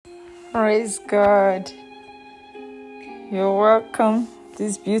Praise God. You're welcome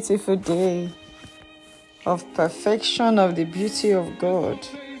this beautiful day of perfection of the beauty of God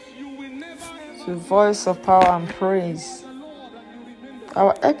to Voice of Power and Praise.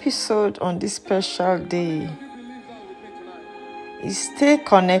 Our episode on this special day is Stay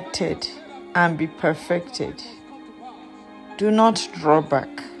Connected and Be Perfected. Do not draw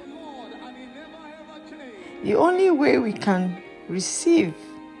back. The only way we can receive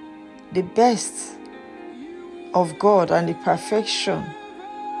the best of God and the perfection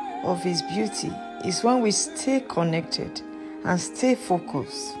of His beauty is when we stay connected and stay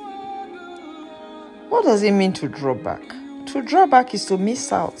focused. What does it mean to draw back? To draw back is to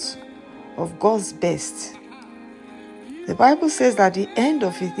miss out of God's best. The Bible says that the end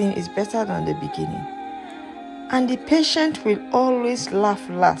of a thing is better than the beginning, and the patient will always laugh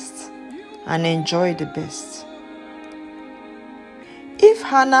last and enjoy the best. If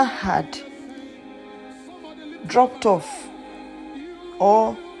Hannah had dropped off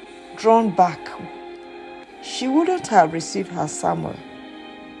or drawn back, she wouldn't have received her Samuel,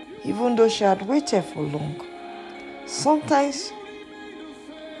 even though she had waited for long. Sometimes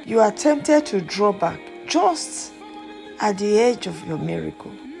you are tempted to draw back just at the edge of your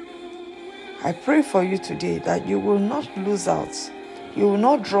miracle. I pray for you today that you will not lose out. You will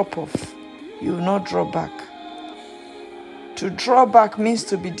not drop off. You will not draw back. To draw back means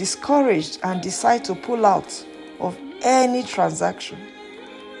to be discouraged and decide to pull out of any transaction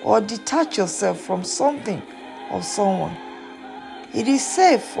or detach yourself from something or someone. It is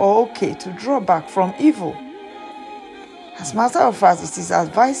safe or okay to draw back from evil. As a matter of fact, it is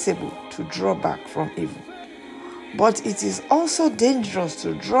advisable to draw back from evil. But it is also dangerous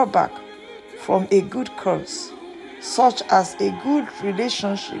to draw back from a good cause, such as a good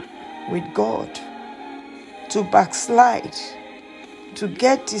relationship with God, to backslide, to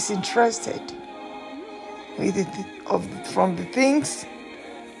get disinterested from the things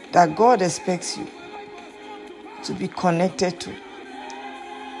that God expects you to be connected to.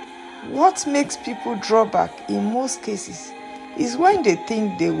 What makes people draw back in most cases is when they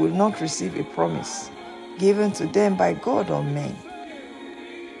think they will not receive a promise given to them by God or men.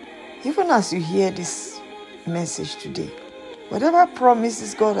 Even as you hear this message today, whatever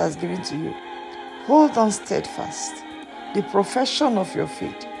promises God has given to you, hold on steadfast the profession of your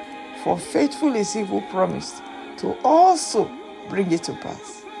faith, for faithful is He who promised to also bring it to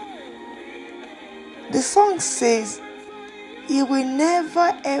pass. The song says, He will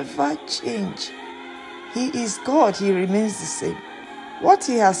never ever change. He is God, He remains the same. What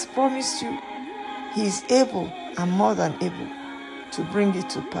He has promised you, He is able and more than able to bring it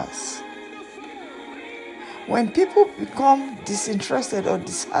to pass. When people become disinterested or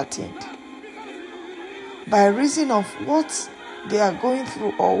disheartened by reason of what they are going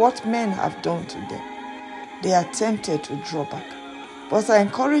through or what men have done to them, they are tempted to draw back. But I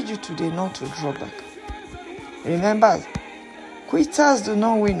encourage you today not to draw back. Remember, quitters do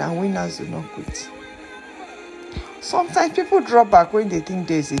not win and winners do not quit. Sometimes people draw back when they think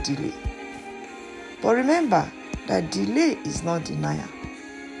there is a delay. But remember that delay is not denial.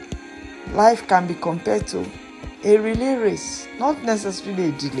 Life can be compared to a relay race, not necessarily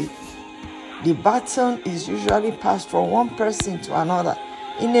a delay. The baton is usually passed from one person to another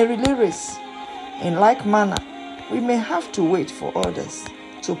in a relay race. In like manner, we may have to wait for others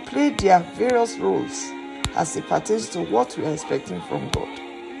to play their various roles as it pertains to what we are expecting from God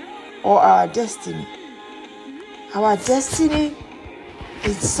or our destiny. Our destiny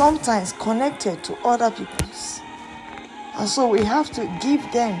is sometimes connected to other people's, and so we have to give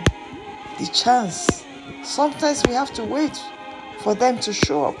them the chance. Sometimes we have to wait for them to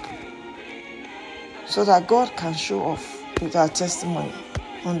show up so that God can show off with our testimony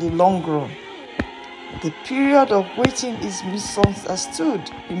on the long run. The period of waiting is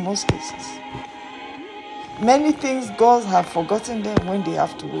misunderstood in most cases. Many things God have forgotten them when they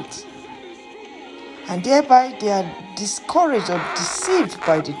have to wait, and thereby they are discouraged or deceived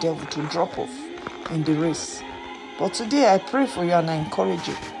by the devil to drop off in the race. But today I pray for you and I encourage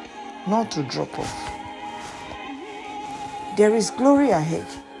you not to drop off. There is glory ahead.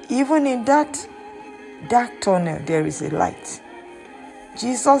 Even in that dark tunnel, there is a light.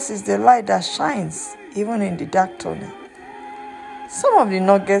 Jesus is the light that shines even in the dark tunnel. Some of the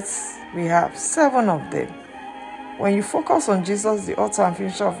nuggets we have, 7 of them. When you focus on Jesus, the author and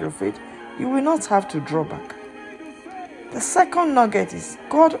finisher of your faith, you will not have to draw back. The second nugget is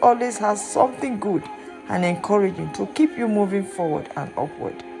God always has something good and encouraging to keep you moving forward and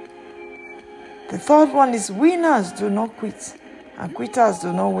upward. The third one is winners do not quit and quitters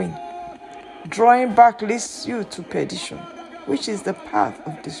do not win. Drawing back leads you to perdition, which is the path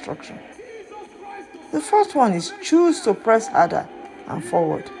of destruction. The fourth one is choose to press harder and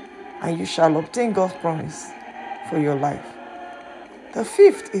forward, and you shall obtain God's promise for your life. The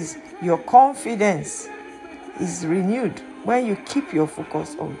fifth is your confidence is renewed when you keep your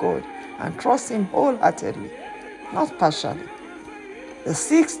focus on God and trust Him wholeheartedly, not partially. The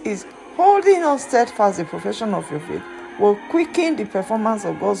sixth is holding on steadfast the profession of your faith will quicken the performance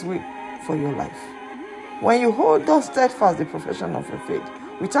of God's will for your life. When you hold on steadfast the profession of your faith,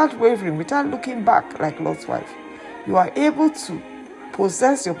 without wavering, without looking back like Lot's wife, you are able to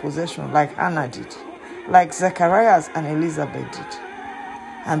possess your possession like Hannah did, like Zacharias and Elizabeth did.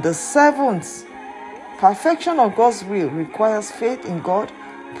 And the seventh, perfection of God's will requires faith in God,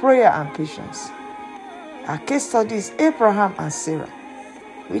 prayer, and patience. Our case study is Abraham and Sarah.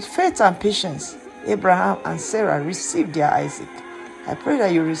 With faith and patience, Abraham and Sarah received their Isaac. I pray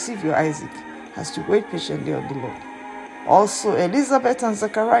that you receive your Isaac as you wait patiently on the Lord. Also, Elizabeth and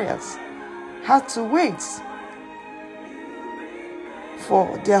Zacharias had to wait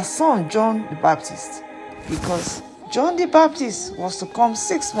for their son John the Baptist, because John the Baptist was to come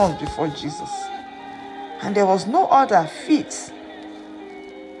 6 months before Jesus, and there was no other fit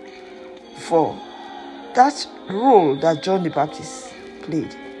for that role that John the Baptist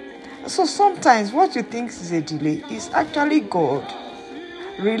played. So sometimes what you think is a delay is actually God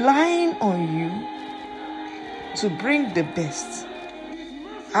relying on you to bring the best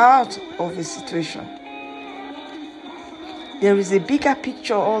out of a situation. There is a bigger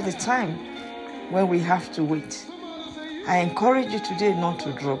picture all the time when we have to wait. I encourage you today not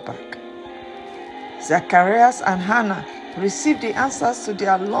to draw back. Zacharias and Hannah received the answers to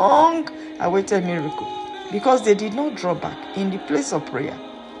their long-awaited miracle because they did not draw back in the place of prayer.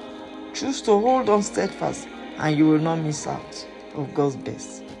 Choose to hold on steadfast, and you will not miss out of God's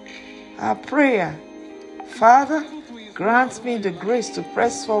best. Our prayer: Father, grant me the grace to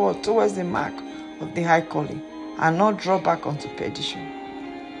press forward towards the mark of the high calling and not draw back unto perdition.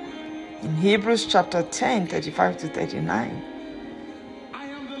 In Hebrews chapter 10, 35 to 39,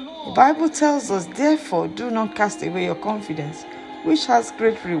 the Bible tells us, therefore, do not cast away your confidence, which has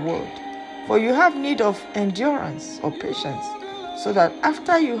great reward. For you have need of endurance or patience, so that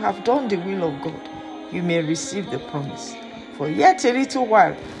after you have done the will of God, you may receive the promise. For yet a little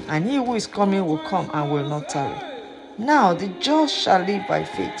while, and he who is coming will come and will not tarry. Now the just shall live by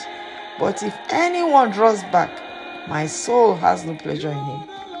faith. But if anyone draws back, my soul has no pleasure in him.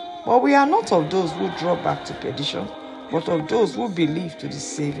 But we are not of those who draw back to perdition, but of those who believe to the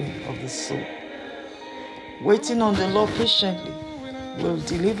saving of the soul. Waiting on the Lord patiently will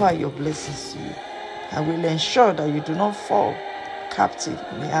deliver your blessings to you and will ensure that you do not fall captive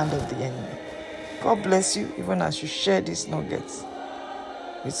in the hand of the enemy. God bless you even as you share these nuggets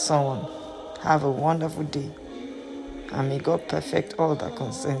with someone. Have a wonderful day, and may God perfect all that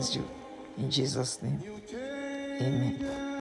concerns you. In Jesus' name, amen.